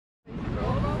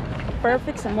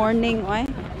perfect sa morning, oy.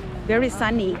 Very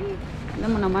sunny.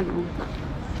 Alam mo naman, oh.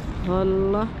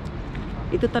 Hala.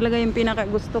 Ito talaga yung pinaka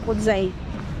gusto ko, Zay.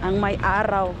 Ang may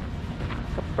araw.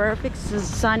 Perfect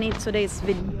sunny today's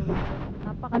video.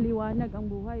 Napakaliwanag ang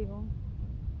buhay, oh.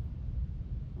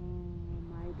 Oh,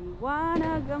 may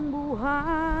liwanag ang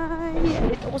buhay.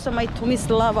 Dito ko sa may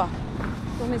Tumislava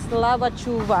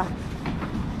Chuva.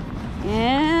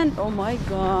 And oh my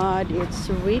god, it's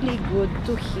really good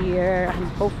to hear, and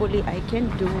hopefully I can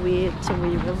do it, so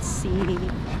we will see.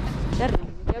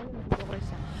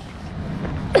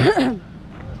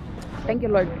 Thank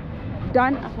you, Lord.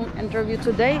 Done akong interview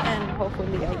today, and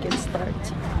hopefully I can start.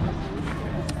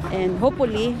 And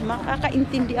hopefully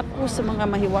makakaintindi ako sa mga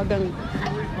mahiwagang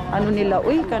ano nila,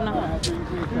 uy, kanang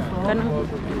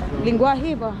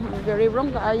lingwahe ba, very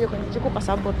wrong kaayo kay ko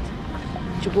pasabot.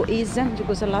 Jugo isang,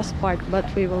 jugo sa last part, but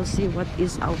we will see what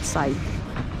is outside.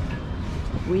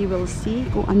 We will see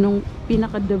kung anong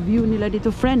pinaka-the view nila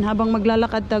dito, friend, habang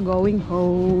maglalakad ta going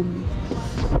home.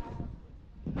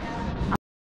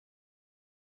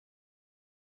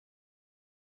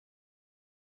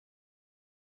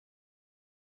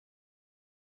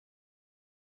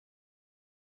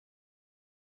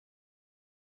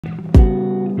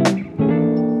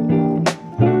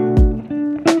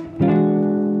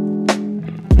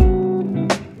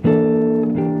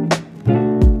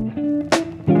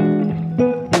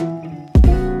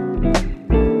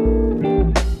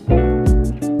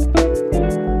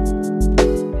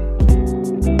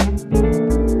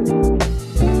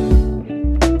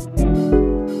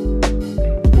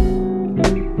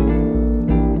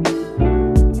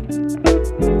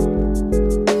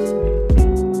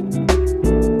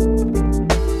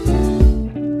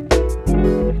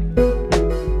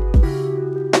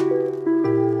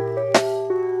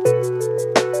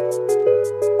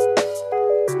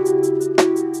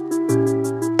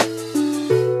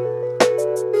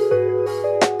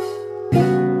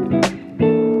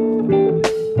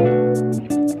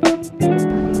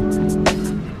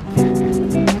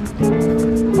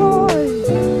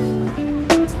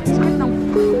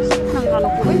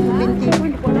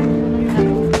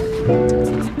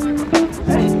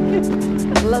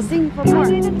 Lasing pa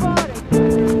more.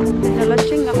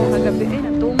 Nalasing ako kagabi.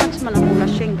 Too much man ako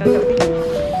lasing kagabi.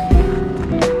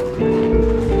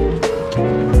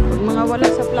 Pag mga wala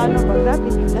sa plano, pagdabi,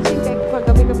 lasing kayo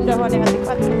kagabi kamdahan ni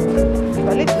Hatipat.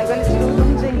 Galit, nagalit sa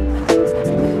lutong sa'yo.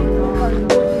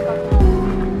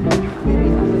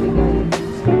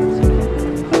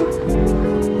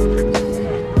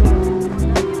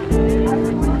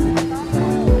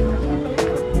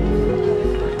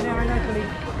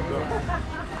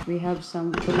 We have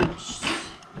some fruits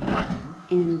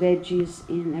and veggies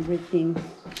and everything.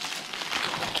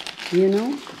 You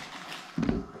know?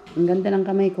 Ang ganda ng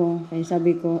kamay ko. Kaya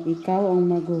sabi ko, ikaw ang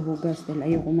maghuhugas dahil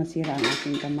ayoko masira ang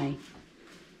aking kamay.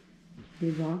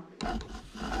 Diba?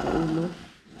 Sa ulo.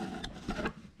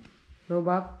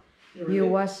 Robak, you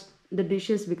wash the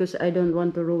dishes because I don't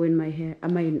want to ruin my hair.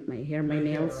 My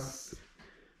nails.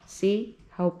 See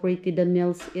how pretty the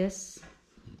nails is?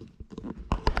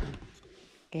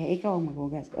 Kaya ikaw ang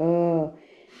maghugas. Oh,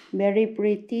 very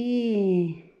pretty.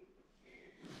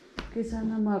 Kaya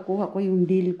sana makuha ko yung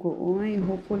deal ko. Oy,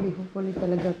 hopefully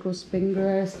talaga cross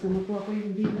fingers na makuha ko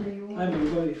yung deal na yun. Ay,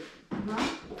 magboy. Ha?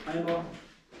 Ay mo.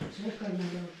 Checkay na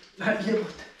lang. Ay, mo.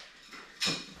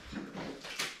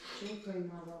 Checkay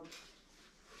na lang.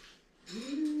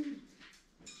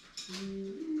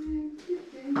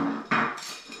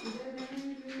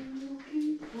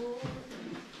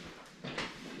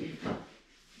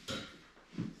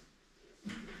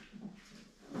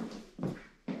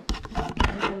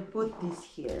 Put this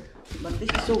here, but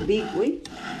this is so big. Wait,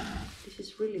 this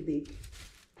is really big,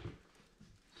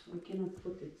 so I cannot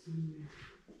put it somewhere.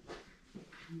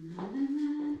 Na, na, na,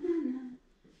 na, na.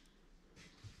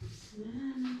 Na,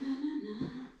 na, na,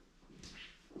 na.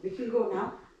 We can go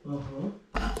now.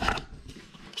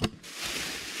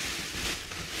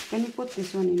 Can you put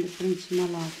this one in the fridge,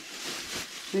 my love?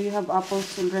 Do you have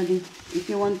apples already? If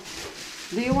you want,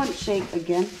 do you want shake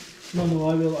again? No,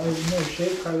 I will no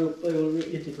shake. I will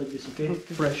eat it like this, okay?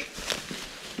 Fresh.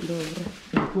 Dobre.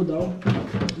 Put down.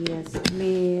 Yes,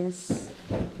 please.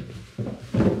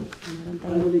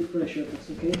 I will eat fresh, it's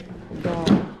okay? Wow.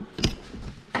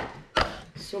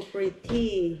 So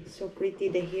pretty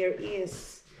the hair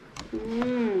is.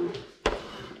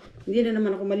 Hindi na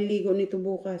naman ako maliligo nito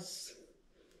bukas.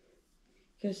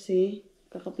 Kasi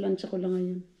kakaplansya ko lang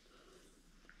ngayon.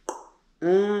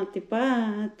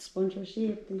 Tipat,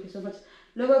 sponsorship. Thank you so much.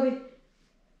 Look, baby,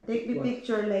 take me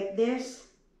picture like this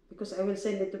because I will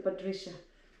send it to Patricia.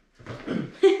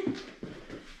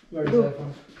 Where is Do. that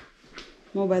one?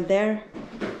 Mobile there.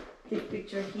 Take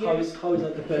picture here. How is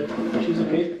that the pet? She's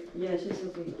okay? Yeah, she's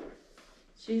okay.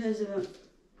 She has a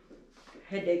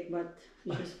headache, but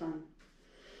she's fine.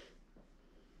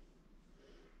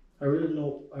 I really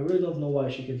don't know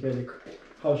why she gets headache.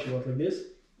 How she was like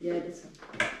this? Yeah, this one.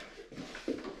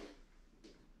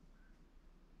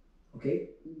 Okay.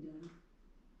 Yeah.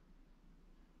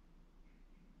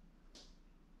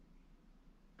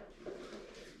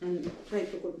 And try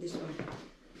to cook this one.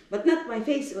 But not my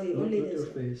face, only Not this. your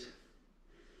face.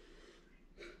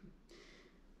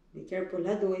 Be careful,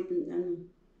 ha? Do it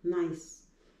nice.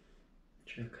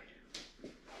 Check.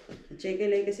 Check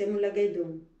lang kasi mo lagay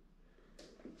doon.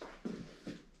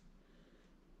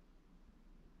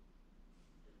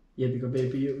 Yeah, because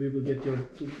baby, we will get your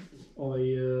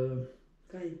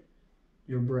Okay.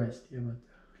 your breast. Yeah, but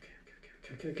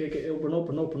okay.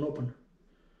 Open.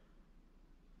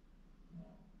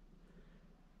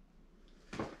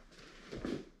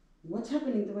 What's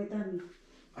happening to my tummy?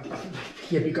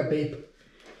 Yeah, because babe.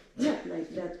 Not like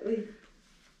that. Uy.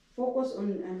 Focus on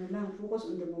focus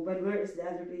on the mobile. Where is the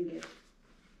other finger?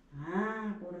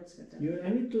 Ah, kurats ka I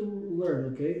need to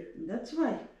learn, okay? That's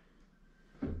why.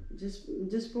 Just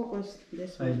focus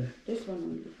this one. Either. This one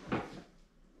only.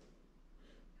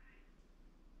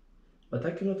 But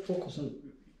I cannot focus on.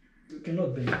 You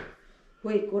cannot, babe.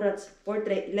 Wait, kurats.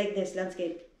 Portrait like this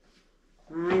landscape.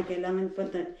 Ay, kailangan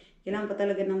pa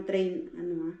talaga ng train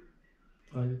ha.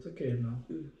 Oh, it's okay now.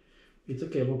 It's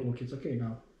okay. Look, it's okay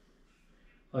now.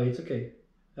 Oh, it's okay.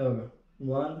 There we go.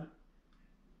 1,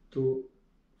 2,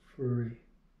 3.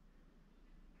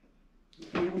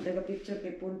 Kaya akong taga-picture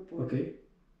kay Pulpo. Okay.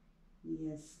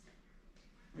 Yes.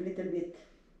 A little bit.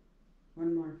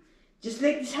 One more. Just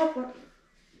like this half one.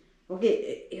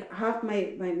 Okay, half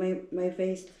my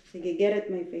face. Sige, get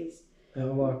it my face.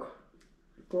 Walk.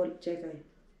 Cool, check ay.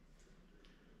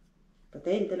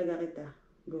 Patayin talaga kita.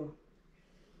 Go.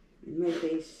 In my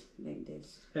face, like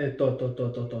this. Hey, to.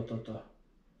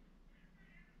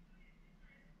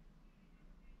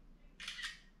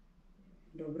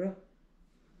 Dobro.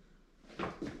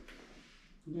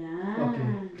 Yeah. Okay.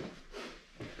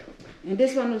 And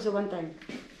this one also one time.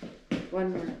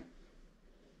 One more.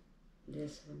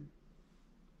 This one.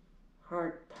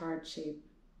 Heart shape.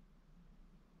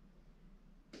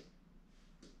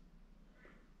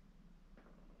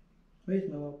 Wait,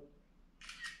 no.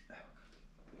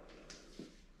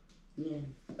 Yeah.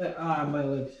 My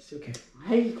legs. It's okay.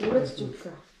 Ay, kurats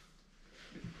ka.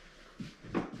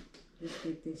 Just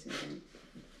take this again.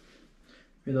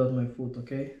 Without my foot,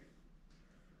 okay?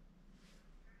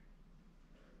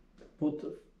 Put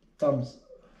thumbs.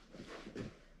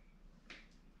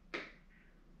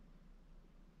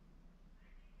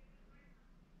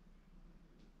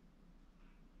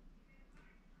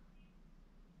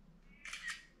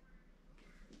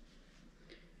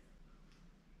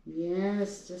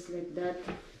 Yes, just like that.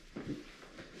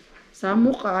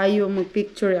 Samo kaayo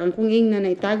mag-picture. Ang kung ing na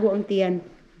itago ang tiyan.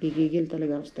 Gigigil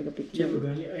talaga ako sa taga-picture. Yeah,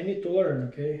 but I need to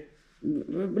learn, okay?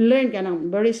 Learn ka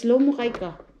nang. Very slow mo kay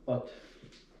ka. What?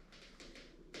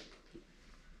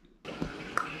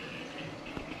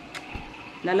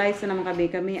 Lalay sa naman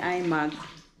kami ay mag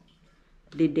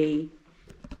the day.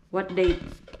 What day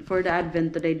for the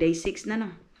Advent today? Day 6 na no?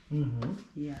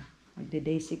 Yeah. Mag the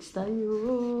day 6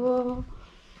 tayo.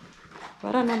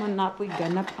 Para naman napoy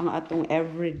ganap ang atong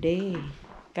everyday.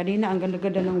 Kanina ang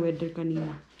ganda-ganda ng weather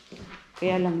kanina.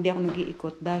 Kaya lang di ako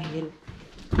nag-iikot dahil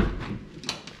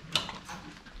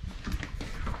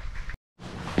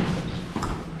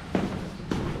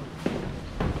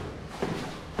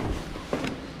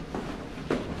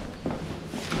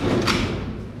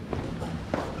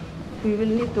we will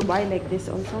need to buy like this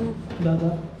also. No?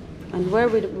 Dada. And where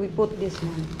will we put this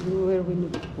one? And where we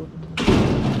need to put?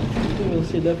 You will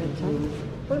see that in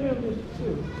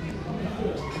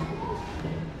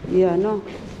Yeah, no.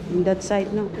 In that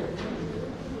side, no.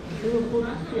 We will put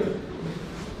it here.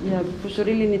 Yeah, because we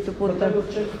really need to put But I that. will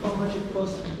check how much it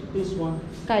costs this one.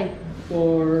 Kay.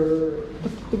 For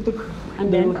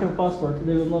And they then? will have password.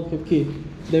 They will not have key.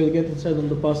 They will get inside on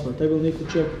the password. I will need to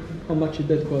check how much it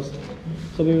that cost.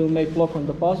 So we will make lock on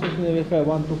the password. And we have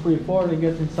 1, 2, 3, 4. They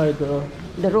get inside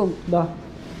The room. the.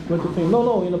 What do you think?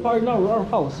 No, in the park now, our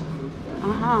house.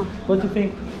 Aha. What do you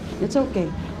think? It's okay.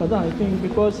 I think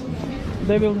because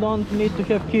they will not need to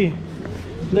have key.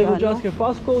 They will Yeah, just have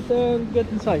passcode and get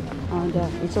inside.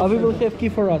 It's okay. We will have key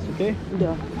for us, okay?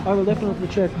 Yeah. I will definitely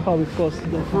check how it costs.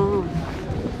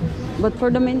 But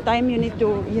for the meantime, you need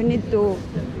to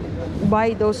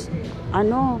buy those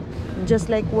just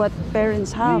like what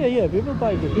parents have. Yeah, we will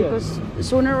buy it. Because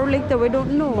sooner or later we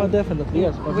don't know. Oh, definitely,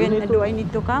 yes. But When do I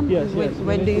need to come? Yes,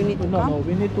 When do you need to come? No,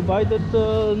 we need to buy that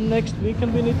next week,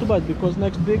 and we need to buy it because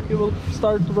next week we will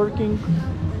start working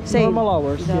Same. normal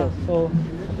hours. The Yes. So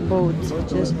boat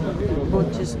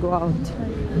just go out.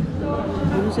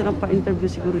 Ano silang pa-interview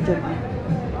siguro dyan?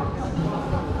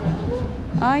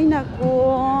 Ay naku,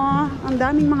 ang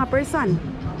daming mga person.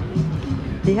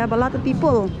 They have a lot of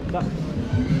people.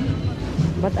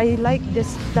 But I like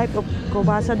this type of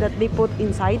kobasa that they put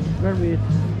inside. where we?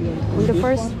 On the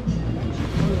first,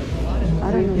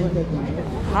 I don't know.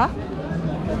 Huh?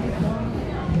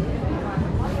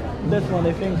 That one,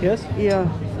 I think, yes. Yeah.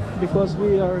 Because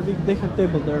they have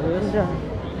table there. Yes. Yeah.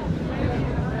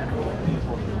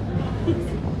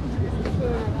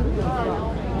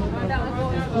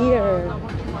 Here.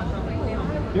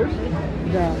 Here?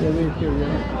 Yeah. Yeah, wait here.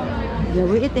 Yeah. Yeah,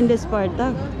 we eat in this part.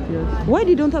 Huh? Yes. Why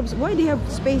they have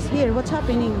space here? What's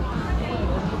happening?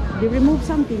 They remove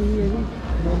something here.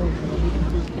 No.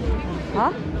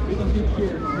 Huh? We don't eat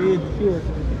here. We eat here.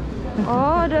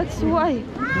 Oh, that's why.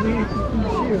 We eat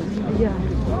here. Yeah.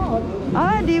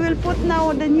 Ah, they will put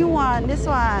now the new one. This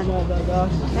one.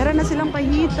 Meron na silang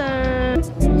pa-heater.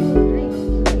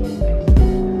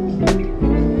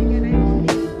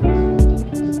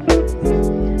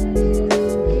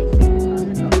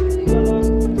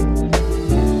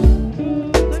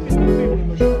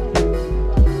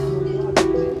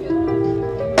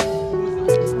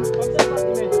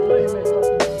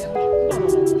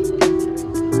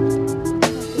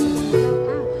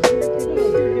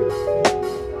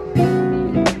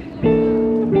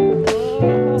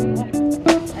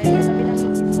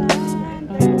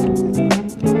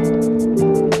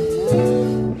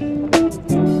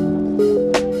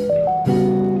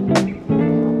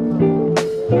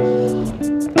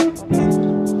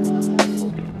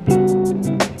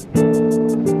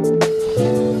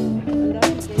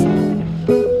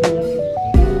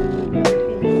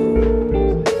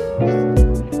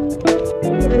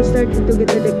 To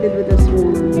get addicted with this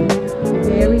one.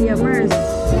 Very yummers.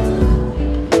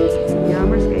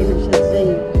 Yummers kayo na siya say.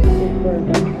 Super.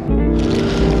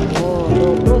 Oh,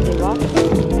 dobro, diba?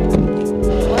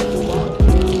 What?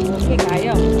 Okay,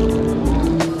 kaya.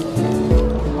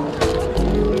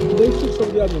 DAY6 of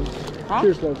the onion. Huh?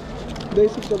 Cheers, love.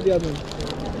 DAY6 of the onion.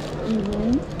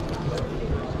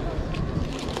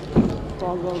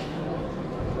 Toggle.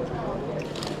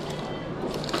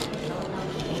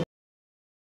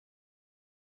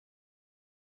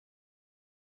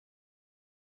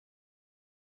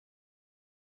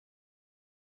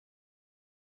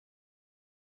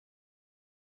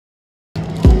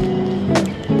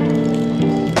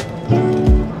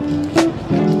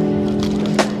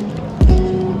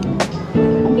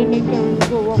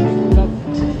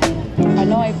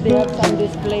 If they have some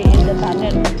display in the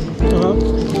tunnel.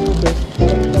 Okay.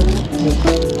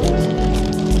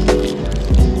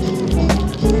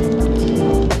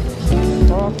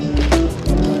 Oh.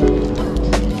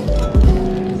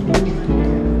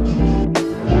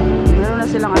 Meron na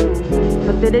silang ano.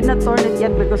 But they did not turn it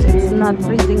yet because it's not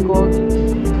freezing cold.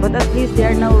 But at least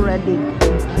they are now ready.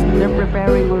 They're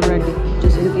preparing already.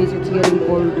 Just in case it's getting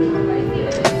cold.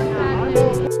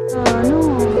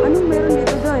 Anong meron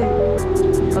dito, Day?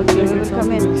 Okay, we will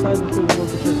come in.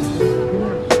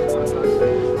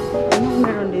 Anong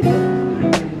meron dito?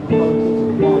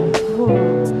 Oh,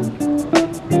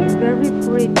 very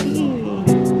pretty.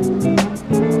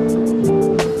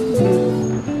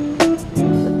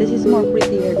 But this is more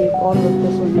prettier if all of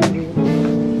this one is here.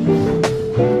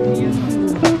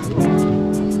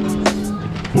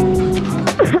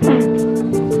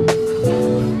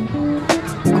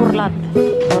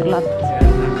 Kurlat.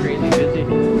 Crazy busy.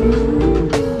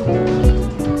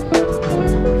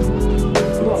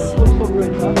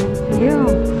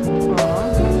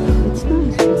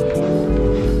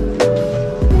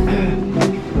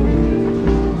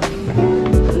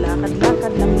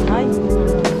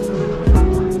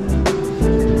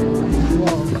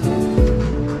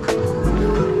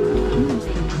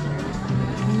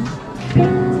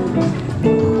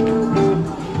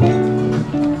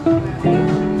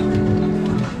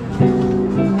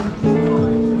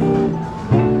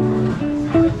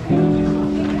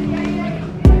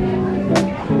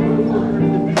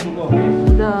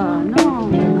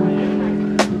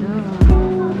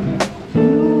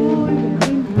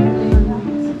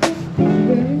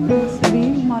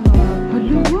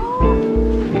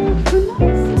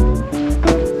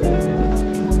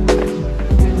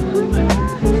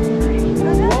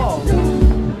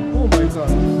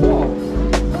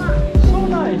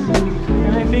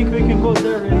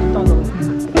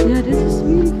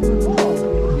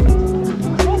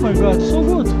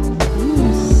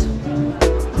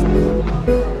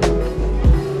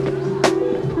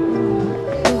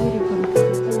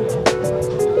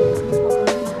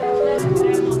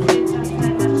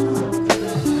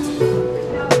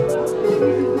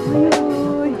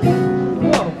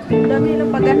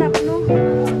 paganap, no?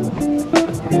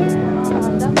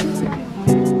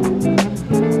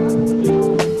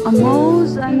 A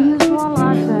most unusual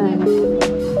advent.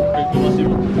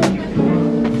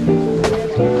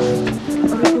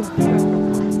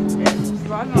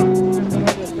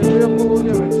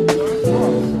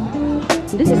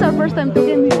 This is our first time to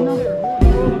game here, no?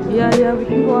 Yeah, we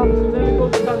can go up. Then we go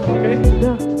to tunnel, okay?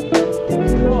 Yeah.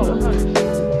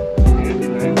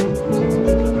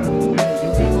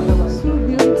 So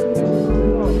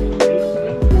beautiful.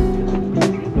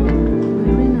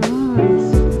 Very nice.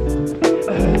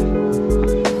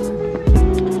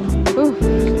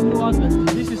 New advent.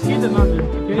 This is hidden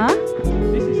advent, okay? Huh?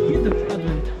 This is hidden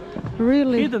advent.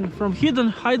 Really?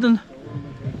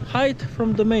 Hide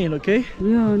from the main, okay?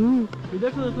 Yeah, no. We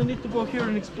definitely need to go here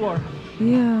and explore.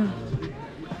 Yeah,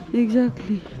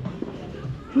 exactly.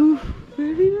 Ooh,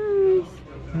 very nice.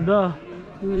 Да.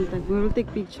 We will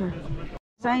take picture.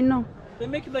 Design, no? They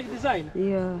make it like design.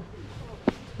 Yeah.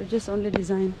 They're just only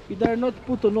design. They're not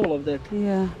put on all of that.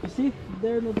 Yeah. You see?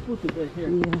 They're not put it right here.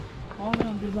 Yeah. Only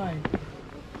on design.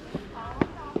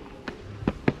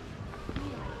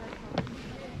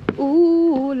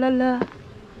 Ooh la la.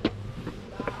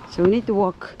 So we need to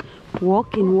walk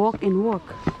and walk.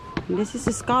 And this is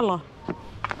a Scala.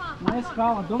 Nice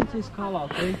Scala, don't say Scala,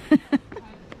 okay?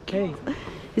 Hey.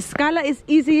 Scala is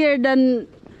easier than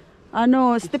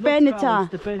Stepenica.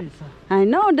 Stepenica. I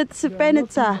know that's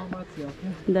Stepenica.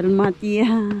 Dalmatia.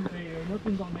 Hey, you're not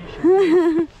in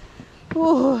Dalmatia.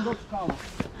 Oh. Not Scala.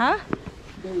 Huh?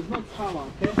 There is not Scala,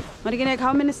 okay? Marikinig,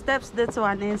 how many steps that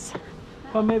one is?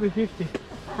 Or maybe 50.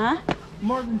 Huh?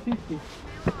 More than 50.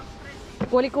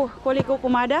 Koliko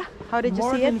Kumada? How did you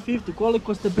More see than it? 50.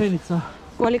 Koliko Stepenica.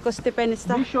 Koliko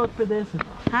Stepenica? Više od 50.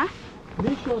 Ha?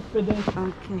 Više od 50.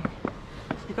 Okay.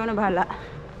 Ikaw na bahala.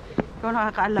 Ikaw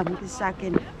nakakaalam sa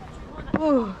akin.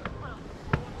 Oh.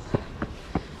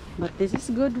 But this is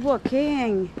good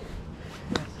walking.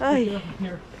 Ay.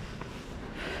 Here.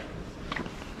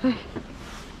 Ay.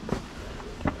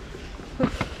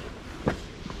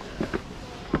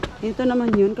 Ito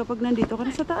naman yun kapag nandito ka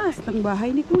na sa taas ng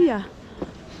bahay ni Kuya.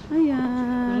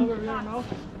 Ayan. Where we are now?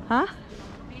 Huh?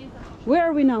 Where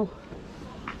are we now?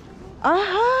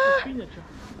 Aha! Spinacha.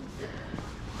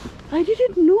 I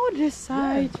didn't know this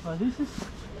side. Yes, but this is...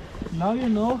 Now you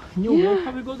know. New way.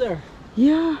 How we go there?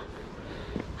 Yeah.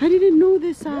 I didn't know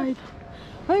this side.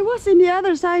 I was in the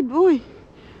other side, boy.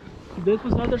 That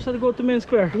was the other side. Go to main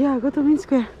square. Yeah, go to main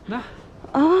square. Nah.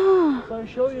 Ah. So I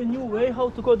show you a new way how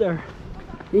to go there.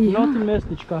 Yeah. Not in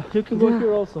Mesnička. You can go Yeah.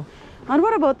 here also. And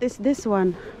what about this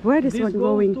one? Where this one go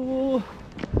going? to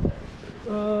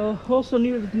also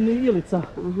near Ilica.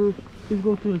 Please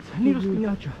go to Ilica. Near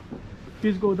Uspinjača.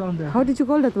 Please go down there. How did you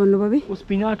call that one, Lubabi?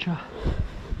 Uspinjača.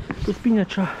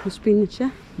 Uspinjača.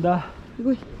 Uspinach, Da.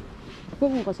 Agoy.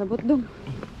 Huwag mo kasabot dong.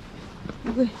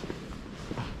 Agoy.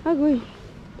 Agoy.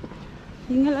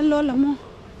 Hingal ang lola mo.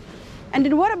 And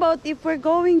then what about if we're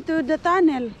going to the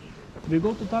tunnel? We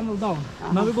go to tunnel down.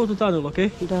 Now we go to tunnel,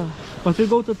 okay? Da. But we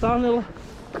go to tunnel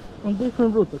on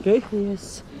different route, okay?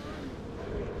 Yes.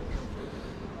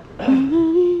 Now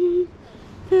you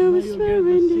get to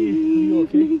see you,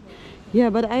 okay? Yeah,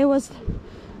 but I was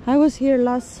here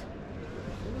last.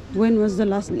 When was the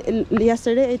last?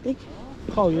 Yesterday, I think.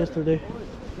 How yesterday?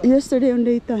 Yesterday on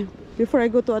daytime, before I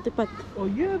go to Atipat. Oh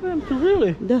yeah, man,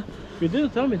 really? Da. You didn't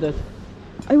tell me that.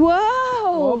 Ay,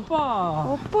 wow! Opa!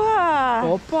 Opa!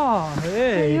 Opa!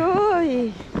 Hey! Ayoy!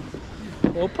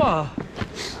 Opa!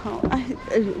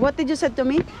 What did you say to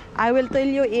me? I will tell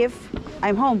you if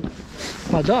I'm home.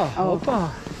 Pa da, Oh. opa!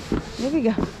 Here we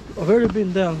go. Where you been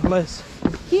down, Les?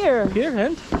 Here. Here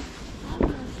and?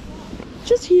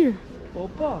 Just here.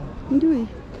 Opa! Enjoy.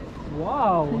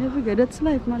 Wow! Here we go. That's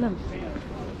life, my love.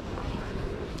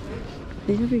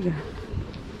 Here we go.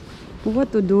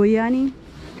 What to do, Yani?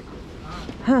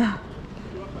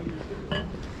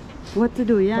 What to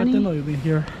do, But I Yani? know you've been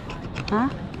here. Huh?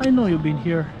 I know you've been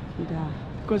here. Da.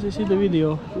 Because I see the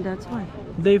video. That's why.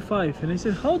 Day 5. And I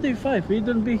said, how day 5? We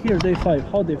didn't be here day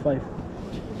 5. How day 5?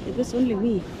 It was only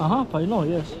me. I know,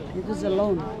 yes. It was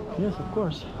alone. Yes, of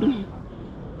course.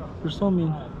 You're so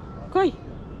mean. Koi!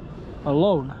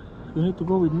 Alone. You need to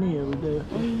go with me every day.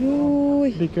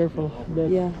 Ayoy! Be careful. That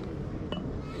Yeah.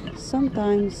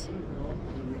 Sometimes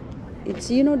it's,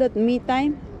 you know, that me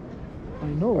time I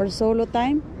know. or solo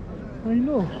time. I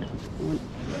know.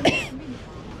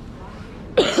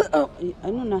 Oh,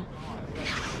 ano na?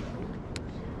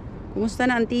 Kumusta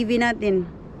na ang TV natin?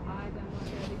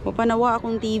 Papanawa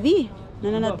akong TV.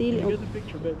 Nananatili. You get the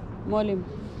picture, babe. Molim.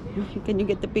 Can you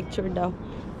get the picture daw?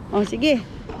 Oh, sige.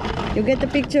 You get the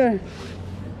picture.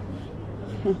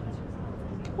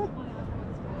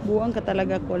 Buang ka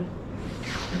talaga, Col.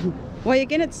 Why you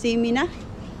cannot see me na?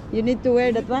 You need to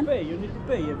wear that one? You need to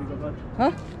pay, yeah, but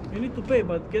Huh? you need to pay,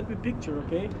 but get me picture,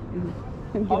 okay?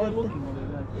 How I'm looking like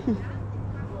that.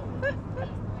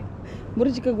 Mura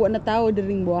si kagwa na tao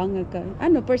diring buang ka.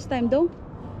 Ano, first time daw?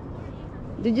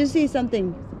 Did you see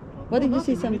something? What did you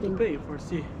see You need something? to pay for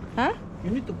sea. Huh?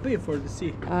 You need to pay for the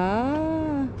sea.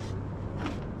 Ah.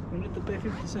 You need to pay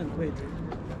 50 cents. Wait.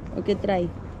 Okay, try.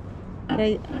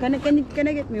 Try. Can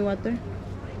I get me water?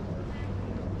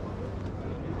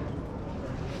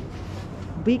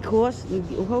 Because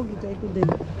nag-uhaw gid ko din.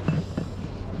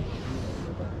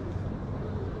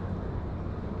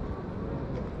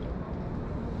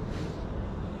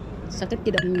 Sakit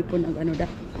kid ang ngipon ang ano da.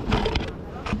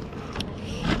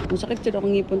 Masakit jud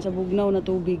akong ngipon sa bugnaw na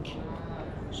tubig.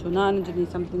 So naan jud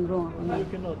something wrong ako. You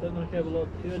cannot. I don't have a lot.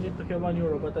 You need to have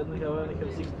 €1, but I don't have. I only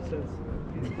have 60 cents.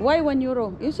 Why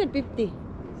 €1? You said 50.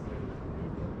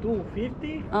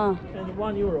 2.50 Ah, and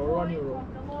 €1 or €1.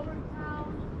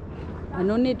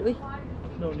 ano need uy?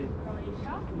 No need.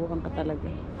 Bukang ka talaga.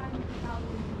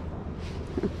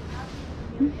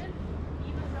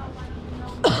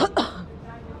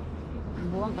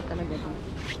 Buwang ka talaga doon.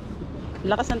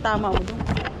 Lakas ng tama mo doon.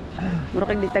 Mura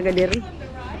kang di taga diri.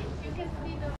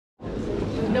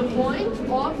 The point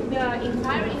of the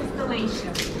entire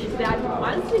installation is that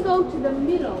once you go to the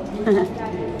middle of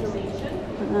that installation,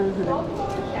 go to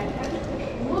the second,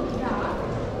 look back,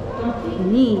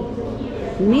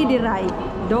 Knee the right.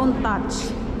 Don't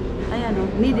touch. Ayan o,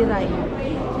 knee the right.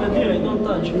 I don't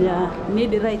touch. Yeah, knee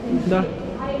the right. Da.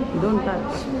 Don't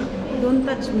touch. Don't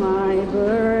touch my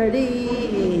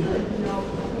birdie.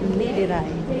 Knee the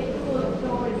right.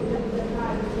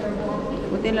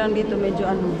 Buti lang dito medyo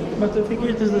ano. But I think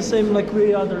it is the same like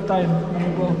we other time when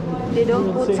you go. They don't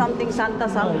You will put see. something Santa,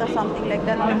 something like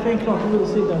that. I think not. We will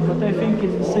see that, but I think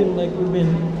it's the same like we've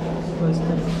been last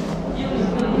time.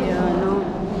 Yeah, no.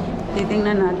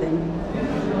 Titingnan natin.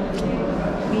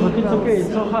 But it's okay.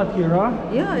 It's so hot here, huh?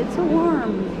 Yeah, it's so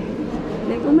warm.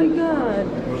 Like, oh my God.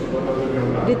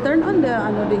 They turn on the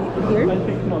ano the here. I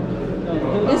think not.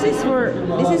 This is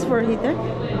for heater.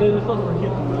 There is not for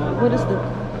heating. What is that?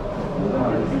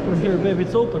 For here, babe,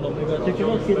 it's open. Oh my God, you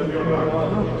cannot heat it.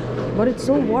 But it's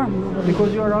so warm.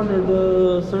 Because you are under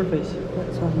the surface.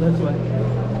 That's why.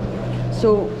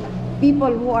 So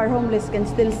people who are homeless can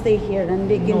still stay here and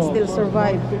they can still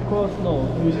survive. Because no,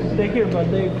 you stay here, but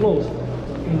they close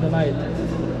in the night.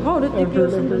 How did they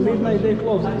close in After the night? midnight, they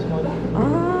close this one.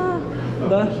 Ah,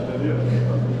 The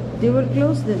they will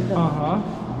close them.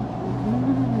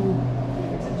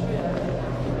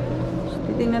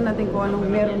 Titingnan natin kung anong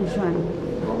meron siya.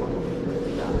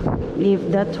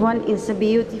 If that one is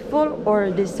beautiful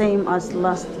or the same as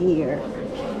last year,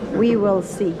 we will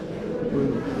see.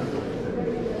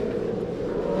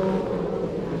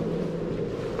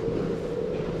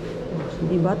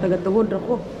 Diba, taga-tuhod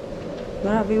ako.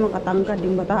 Grabe makatangkad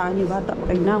yung bataan ni bata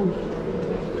pakignaw.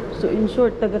 So in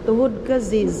short, taga-tuhod ka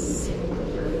sis.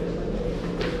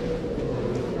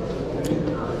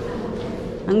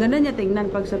 Ang ganda niya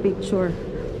tingnan pag sa picture.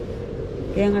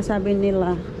 Kaya nga sabi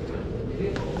nila,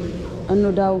 ano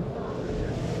daw?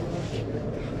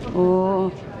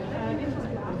 Oh,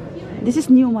 this is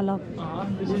new, malap.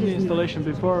 This is the installation.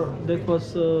 Before that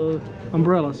was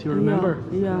umbrellas. You remember?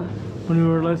 Yeah. When we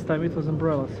were last time, it was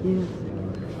umbrellas. Yeah.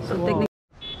 So Wow. technically,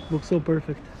 Looks so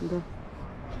perfect. go.